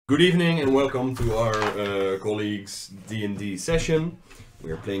Good evening and welcome to our colleagues D&D session. We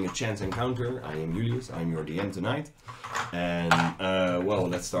are playing a chance encounter. I am Julius, I'm your DM tonight. And well,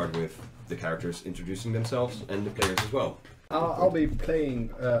 let's start with the characters introducing themselves and the players as well. I'll be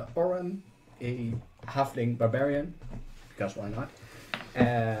playing Oren, a halfling barbarian, because why not,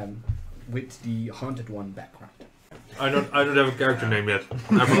 with the Haunted One background. I don't have a character name yet.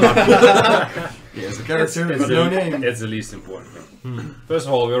 I forgot. He has a character, but no name. It's the least important thing. First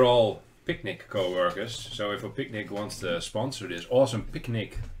of all, we're all picnic co-workers, so if a picnic wants to sponsor this awesome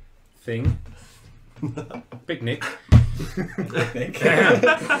picnic thing, picnic.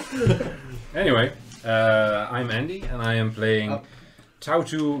 Anyway, I'm Andy, and I am playing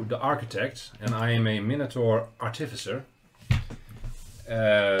Tautu the Architect, and I am a Minotaur Artificer,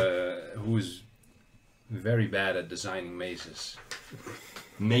 who's very bad at designing mazes.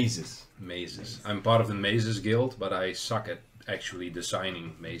 Mazes. Mazes. I'm part of the Mazes Guild, but I suck at actually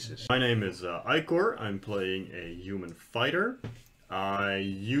designing mazes. My name is Ikor. I'm playing a human fighter. I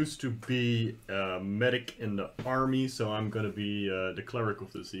used to be a medic in the army, so I'm gonna be the cleric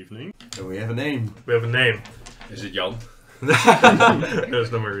of this evening. So we have a name. We have a name. Is it Jan?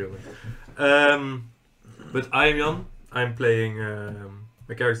 There's no more real name. But I am Jan. I'm playing,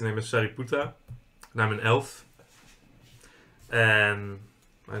 my character's name is Sariputta, and I'm an elf. And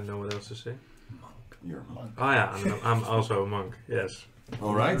I don't know what else to say. You're a monk. Oh yeah, I'm also a monk, yes.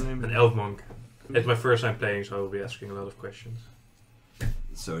 Alright. An elf monk. It's my first time playing, so I will be asking a lot of questions.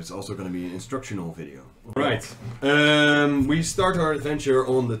 So it's also going to be an instructional video. Right. We start our adventure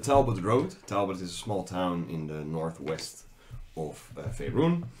on the Talbot Road. Talbot is a small town in the northwest of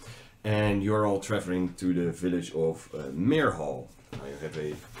Faerun. And you're all traveling to the village of Meerhall. Now you have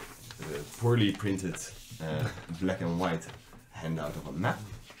a poorly printed black and white handout of a map.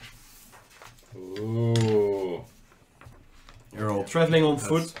 Ooh. You're all traveling on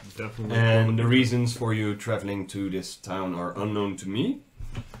foot, Definitely. and the reasons for you traveling to this town are unknown to me.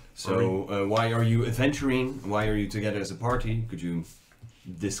 So, why are you adventuring? Why are you together as a party? Could you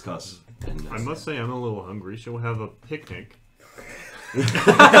discuss? I must say I'm a little hungry, so we'll have a picnic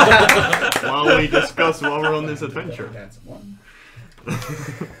while we discuss while we're on this adventure. That's one.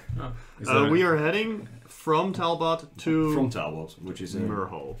 We are heading from Talbot to from Talbot, which is a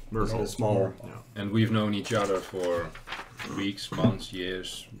Meerhall. It's a small. Yeah. And we've known each other for weeks, months,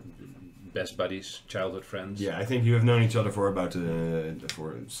 years, best buddies, childhood friends. Yeah, I think you have known each other for about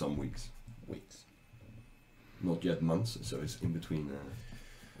for some weeks. Not yet months, so it's in between.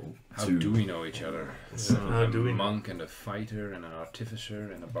 How two. do we know each other? How do we A know? monk and a fighter and an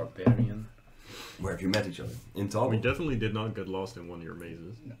artificer and a barbarian. Where have you met each other? In We Talbot. definitely did not get lost in one of your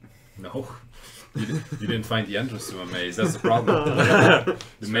mazes. No, you didn't find the entrance to a maze. That's the problem.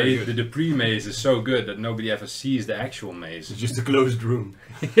 The pre-maze is so good that nobody ever sees the actual maze. It's just a closed room.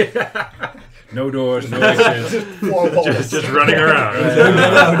 No doors, no exits. Just running around.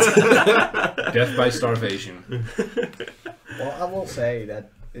 Death by starvation. Well, I will say that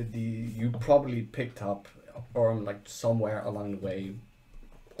you probably picked up Oren like somewhere along the way,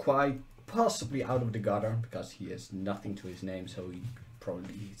 quite possibly out of the gutter, because he has nothing to his name, so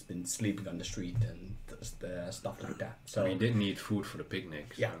he's been sleeping on the street and stuff like that. So We didn't need food for the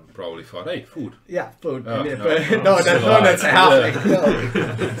picnic. So Yeah. Probably thought, hey, food. yeah, food. Oh, Yeah, no, but no, that's a halfling.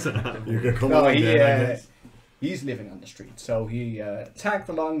 You can come No, along he then, I guess. he's living on the street, so he tagged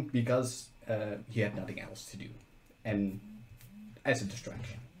along because he had nothing else to do, and as a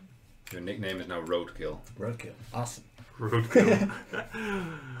distraction. Your nickname is now Roadkill. Roadkill, awesome. Roadkill.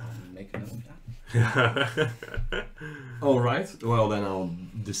 I'll make a note of that. Alright, well then I'll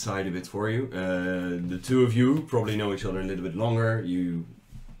decide a bit for you. The two of you probably know each other a little bit longer. You,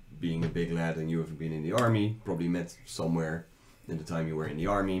 being a big lad and you have been in the army, probably met somewhere in the time you were in the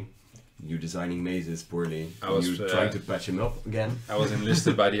army. You designing mazes poorly, I was, you trying to patch him up again. I was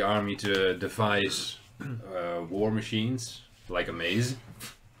enlisted by the army to devise war machines, like a maze.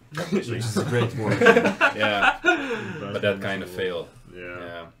 Which is a great word. Yeah, but that kind of failed. Yeah.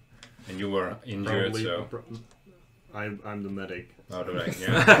 Yeah. And you were injured, Probably, so... I'm the medic. Oh, right,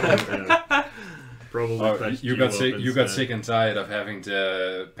 yeah. Yeah. Probably patched you got up sick. You got instead. sick and tired of having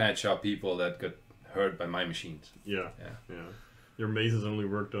to patch up people that got hurt by my machines. Yeah. Yeah. Yeah. Your mazes only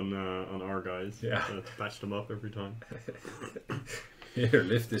worked on our guys. Yeah. So it's patched them up every time. Here,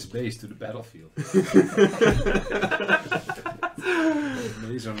 lift this base to the battlefield.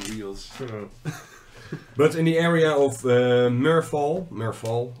 Maze on wheels. But in the area of Meerhall,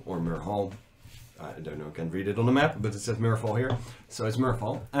 or Meerhall, I don't know, I can't read it on the map, but it says Meerhall here, so it's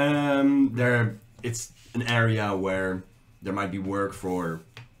Meerhall. It's an area where there might be work for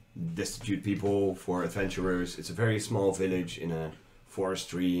destitute people, for adventurers. It's a very small village in a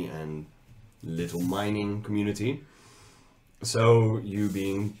forestry and little mining community. So you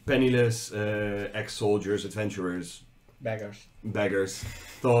being penniless, ex-soldiers, adventurers, beggars,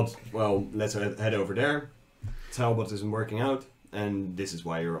 thought, well, let's head over there. Talbot isn't working out, and this is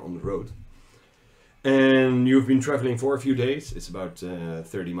why you're on the road. And you've been traveling for a few days. It's about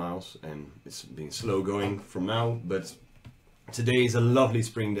 30 miles, and it's been slow going from now, but today is a lovely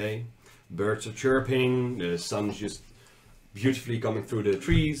spring day. Birds are chirping, the sun's just beautifully coming through the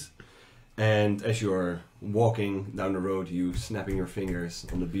trees, and as you're walking down the road, you snapping your fingers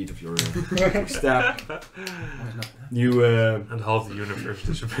on the beat of your step. You And half the universe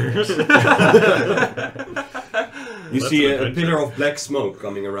disappears. you see a pillar of black smoke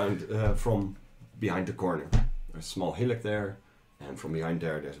coming around from behind the corner. There's a small hillock there, and from behind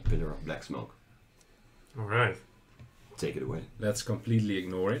there's a pillar of black smoke. Alright. Take it away. Let's completely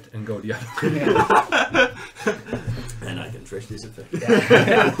ignore it and go the other way. And I can trash this effect.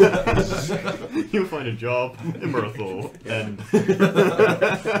 You find a job in Myrtle, and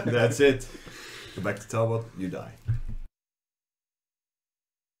That's it. Go back to Talbot, you die.